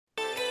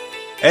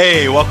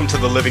Hey, welcome to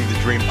the Living the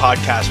Dream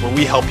podcast, where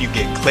we help you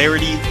get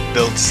clarity,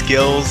 build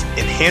skills,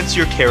 enhance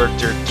your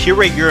character,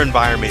 curate your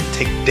environment,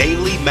 take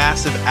daily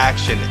massive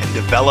action, and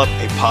develop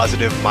a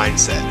positive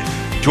mindset.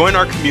 Join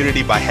our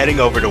community by heading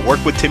over to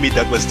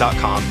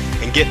workwithtimmydouglas.com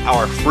and get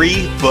our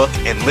free book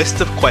and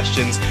list of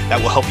questions that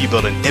will help you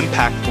build an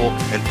impactful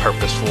and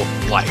purposeful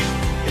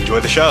life. Enjoy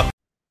the show.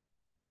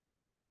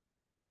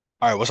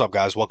 All right, what's up,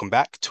 guys? Welcome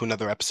back to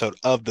another episode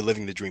of the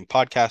Living the Dream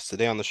podcast.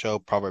 Today on the show,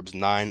 Proverbs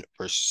 9,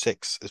 verse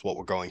 6 is what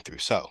we're going through.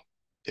 So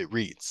it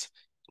reads,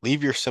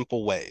 "Leave your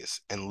simple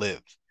ways and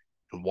live,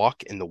 and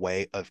walk in the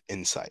way of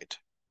insight."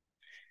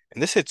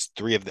 And this hits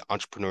three of the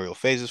entrepreneurial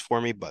phases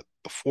for me. But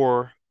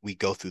before we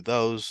go through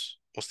those,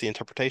 what's the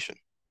interpretation?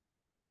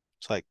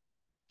 It's like,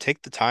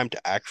 take the time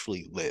to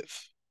actually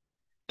live.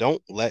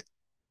 Don't let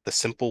the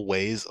simple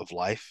ways of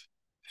life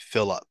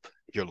fill up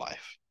your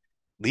life.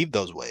 Leave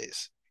those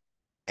ways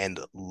and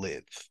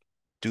live.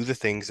 Do the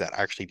things that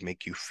actually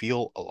make you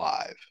feel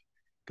alive.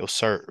 Go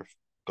serve.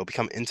 Go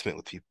become intimate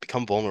with people.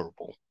 Become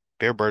vulnerable.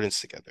 Bear burdens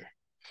together.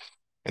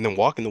 And then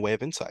walk in the way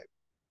of insight.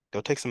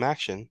 Go take some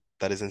action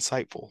that is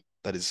insightful,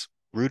 that is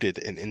rooted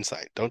in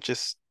insight. Don't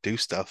just do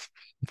stuff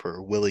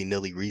for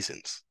willy-nilly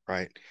reasons,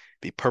 right?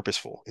 Be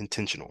purposeful,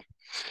 intentional.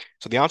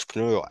 So the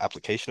entrepreneurial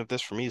application of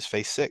this for me is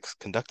phase 6.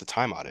 Conduct a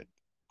time audit.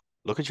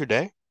 Look at your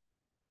day.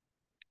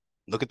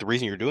 Look at the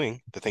reason you're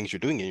doing the things you're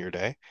doing in your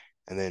day.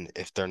 And then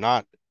if they're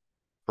not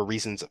for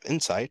reasons of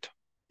insight,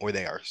 or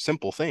they are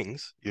simple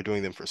things, you're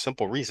doing them for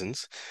simple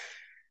reasons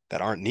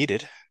that aren't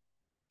needed,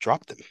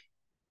 drop them.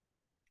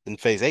 Then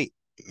phase 8,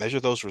 measure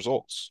those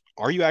results.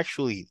 Are you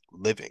actually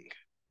living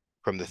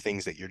from the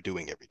things that you're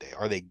doing every day?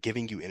 Are they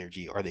giving you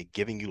energy? Are they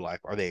giving you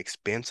life? Are they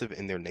expansive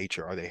in their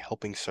nature? Are they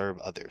helping serve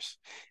others?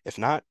 If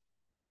not,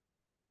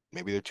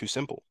 maybe they're too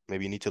simple.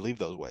 Maybe you need to leave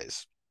those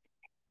ways.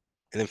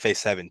 And then phase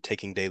 7,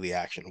 taking daily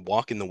action.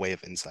 Walk in the way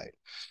of insight.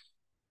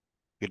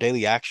 Your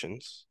daily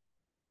actions,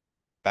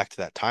 back to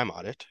that time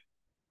audit,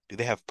 do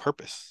they have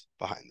purpose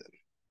behind them?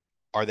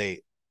 Are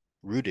they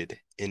rooted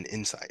in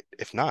insight?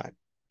 If not,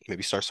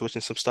 maybe start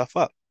switching some stuff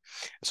up.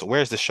 So where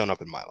has this shown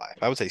up in my life?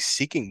 I would say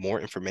seeking more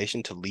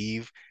information to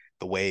leave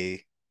the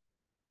way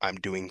I'm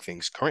doing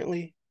things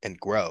currently and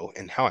grow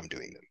in how I'm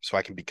doing them so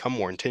I can become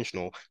more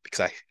intentional because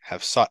I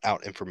have sought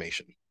out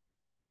information.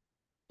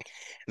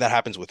 And that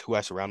happens with who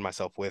I surround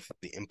myself with,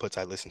 the inputs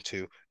I listen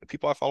to, the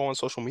people I follow on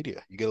social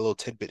media. You get a little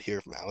tidbit here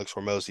from Alex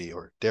Hormozy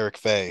or Derek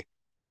Fay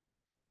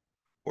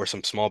or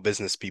some small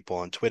business people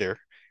on Twitter,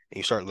 and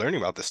you start learning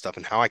about this stuff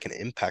and how I can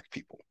impact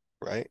people,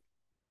 right?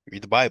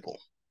 Read the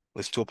Bible,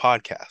 listen to a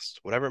podcast,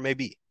 whatever it may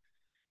be.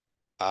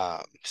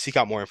 Seek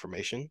out more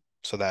information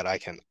so that I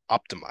can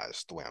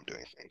optimize the way I'm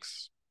doing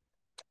things.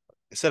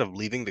 Instead of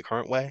leaving the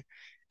current way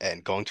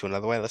and going to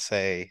another way, let's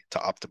say to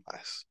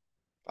optimize.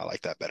 I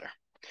like that better.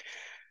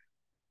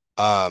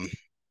 Um,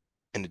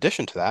 in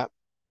addition to that,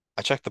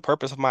 I check the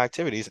purpose of my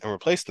activities and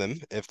replace them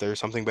if there's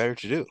something better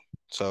to do.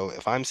 So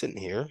if I'm sitting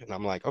here and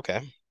I'm like,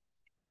 okay,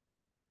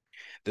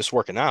 this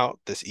working out,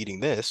 this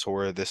eating this,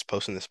 or this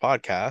posting this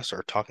podcast,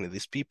 or talking to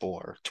these people,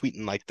 or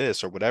tweeting like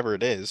this, or whatever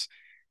it is,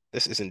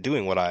 this isn't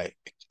doing what I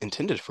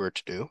intended for it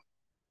to do.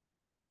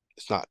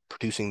 It's not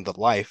producing the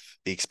life,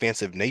 the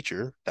expansive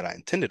nature that I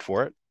intended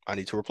for it. I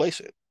need to replace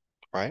it,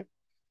 right?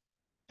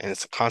 And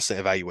it's a constant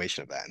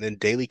evaluation of that. And then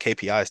daily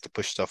KPIs to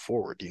push stuff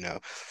forward.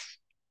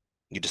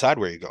 You decide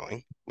where you're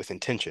going with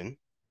intention,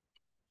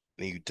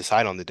 and you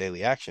decide on the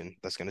daily action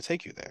that's going to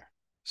take you there.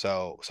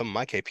 So some of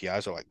my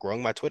KPIs are like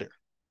growing my Twitter.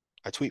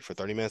 I tweet for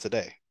 30 minutes a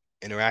day,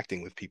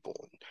 interacting with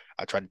people.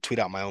 I try to tweet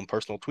out my own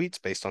personal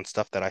tweets based on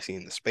stuff that I see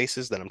in the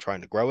spaces that I'm trying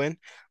to grow in.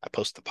 I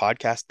post the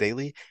podcast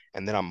daily,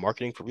 and then I'm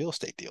marketing for real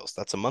estate deals.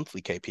 That's a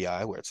monthly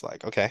KPI where it's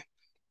like, okay,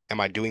 am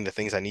I doing the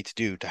things I need to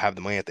do to have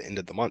the money at the end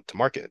of the month to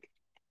market?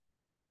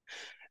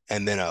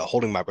 And then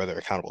holding my brother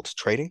accountable to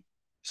trading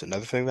is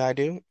another thing that I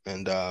do.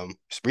 And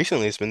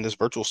recently it's been this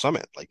virtual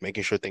summit, like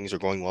making sure things are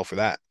going well for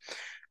that.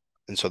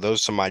 And so those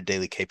are some of my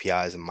daily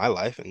KPIs in my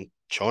life, and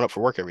showing up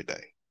for work every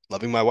day,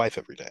 loving my wife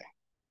every day,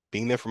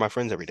 being there for my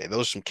friends every day.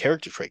 Those are some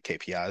character trait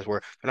KPIs where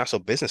they're not so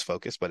business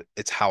focused, but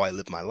it's how I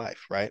live my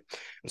life, right?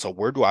 And so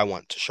where do I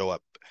want to show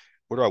up?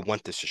 Where do I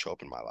want this to show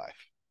up in my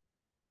life?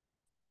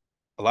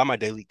 A lot of my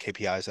daily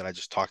KPIs that I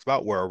just talked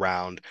about were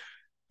around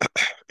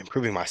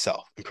improving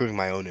myself, improving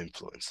my own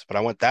influence. But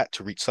I want that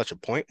to reach such a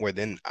point where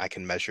then I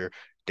can measure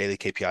daily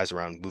KPIs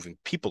around moving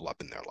people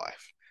up in their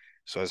life.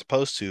 So as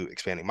opposed to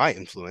expanding my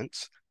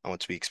influence, I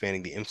want to be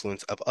expanding the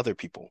influence of other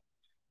people.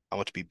 I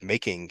want to be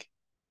making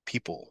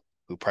people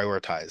who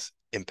prioritize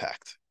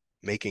impact,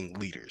 making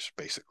leaders,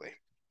 basically.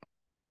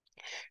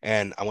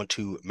 And I want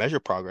to measure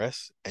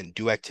progress and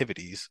do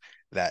activities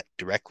that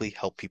directly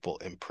help people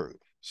improve.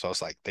 So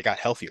it's like they got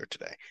healthier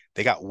today.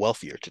 They got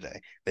wealthier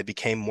today. They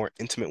became more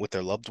intimate with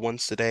their loved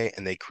ones today,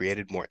 and they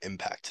created more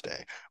impact today.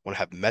 I want to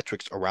have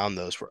metrics around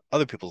those for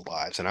other people's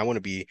lives. And I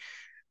want to,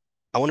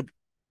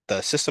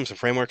 the systems and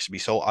frameworks to be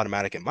so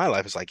automatic in my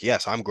life. It's like,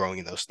 yes, I'm growing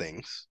in those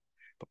things,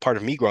 but part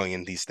of me growing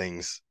in these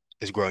things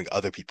is growing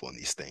other people in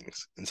these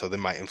things. And so then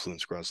my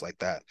influence grows like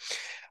that.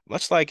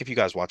 Much like if you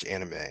guys watch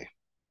anime,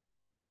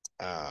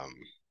 um,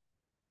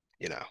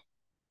 you know,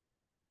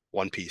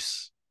 One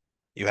Piece.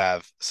 You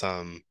have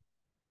some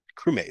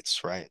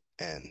crewmates, right?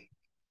 And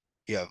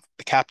you have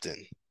the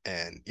captain.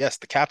 And yes,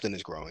 the captain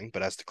is growing,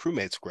 but as the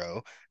crewmates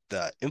grow,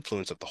 the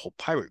influence of the whole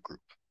pirate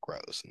group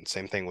grows. And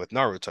same thing with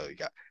Naruto. You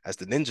got as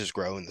the ninjas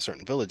grow in the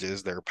certain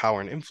villages, their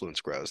power and influence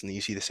grows. And then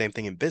you see the same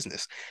thing in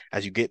business.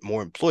 As you get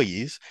more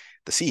employees,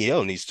 the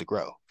CEO needs to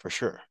grow for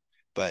sure.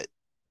 But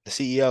the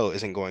CEO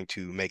isn't going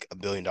to make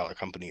 $1 billion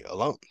company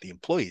alone. The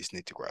employees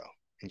need to grow.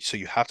 And so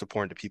you have to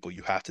pour into people,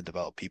 you have to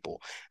develop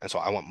people. And so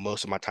I want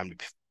most of my time to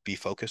be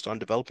focused on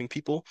developing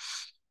people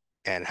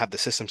and have the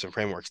systems and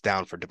frameworks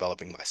down for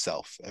developing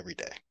myself every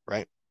day,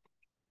 right?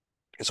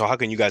 And so how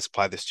can you guys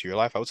apply this to your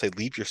life? I would say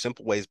leave your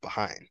simple ways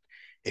behind.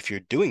 If you're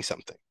doing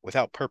something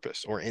without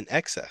purpose or in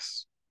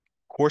excess,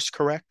 course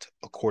correct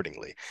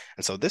accordingly.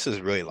 And so this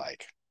is really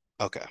like,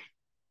 okay,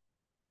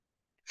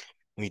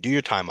 when you do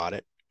your time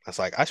audit, it's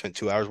like I spent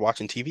 2 hours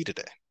watching TV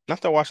today.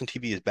 Not that watching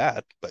TV is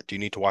bad, but do you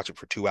need to watch it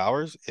for 2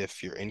 hours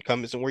if your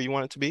income isn't where you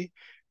want it to be?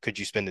 Could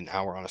you spend an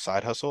hour on a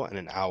side hustle and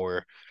an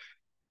hour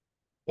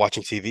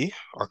watching TV?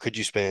 Or could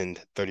you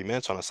spend 30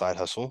 minutes on a side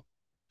hustle,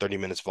 30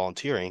 minutes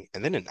volunteering,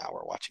 and then an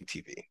hour watching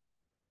TV?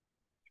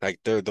 Like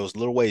there are those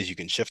little ways you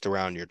can shift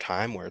around your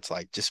time where it's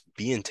like just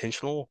be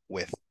intentional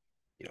with,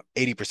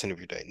 80% of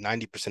your day,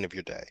 90% of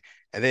your day.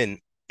 And then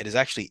it is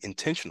actually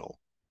intentional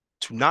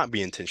to not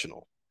be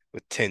intentional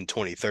with 10,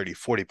 20, 30,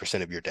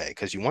 40% of your day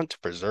because you want to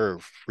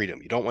preserve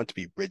freedom. You don't want to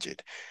be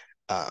rigid.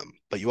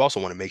 But you also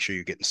want to make sure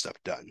you're getting stuff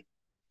done.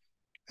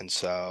 And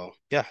so,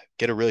 yeah,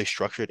 get a really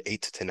structured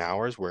 8 to 10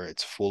 hours where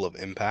it's full of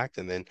impact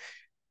and then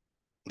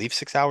leave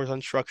 6 hours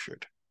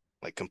unstructured,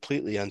 like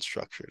completely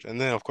unstructured.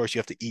 And then, of course, you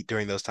have to eat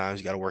during those times.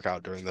 You got to work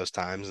out during those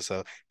times. And so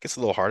it gets a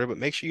little harder, but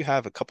make sure you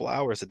have a couple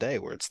hours a day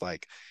where it's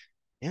like,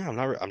 yeah,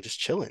 I'm just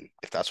chilling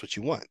if that's what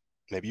you want.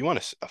 Maybe you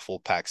want a full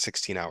pack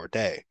 16-hour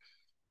day.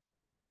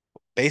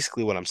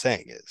 Basically, what I'm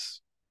saying is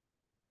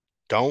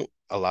don't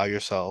allow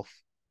yourself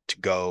to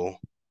go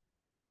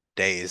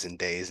days and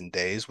days and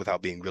days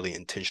without being really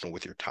intentional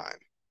with your time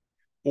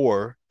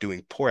or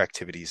doing poor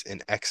activities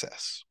in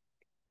excess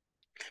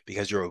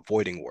because you're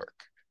avoiding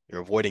work.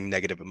 You're avoiding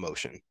negative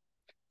emotion.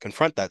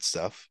 Confront that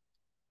stuff,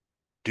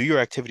 do your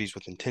activities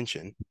with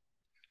intention,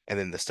 and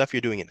then the stuff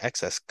you're doing in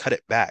excess, cut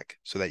it back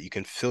so that you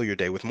can fill your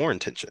day with more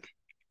intention.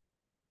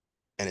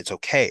 And it's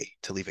okay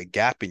to leave a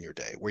gap in your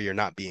day where you're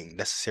not being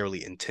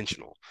necessarily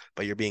intentional,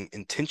 but you're being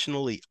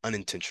intentionally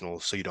unintentional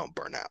so you don't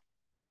burn out.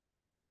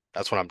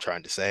 That's what I'm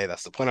trying to say.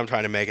 That's the point I'm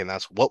trying to make. And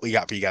that's what we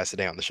got for you guys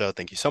today on the show.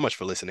 Thank you so much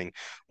for listening.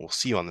 We'll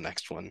see you on the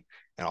next one.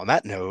 And on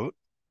that note,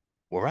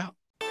 we're out.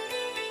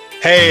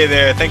 Hey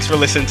there, thanks for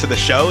listening to the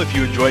show. If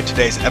you enjoyed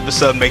today's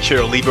episode, make sure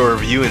to leave a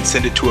review and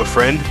send it to a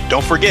friend.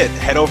 Don't forget,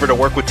 head over to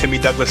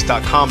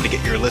workwithtimmydouglas.com to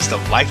get your list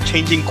of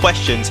life-changing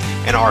questions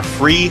and our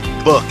free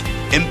book,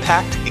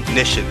 Impact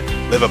Ignition,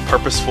 Live a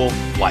Purposeful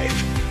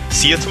Life.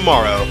 See you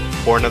tomorrow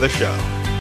for another show.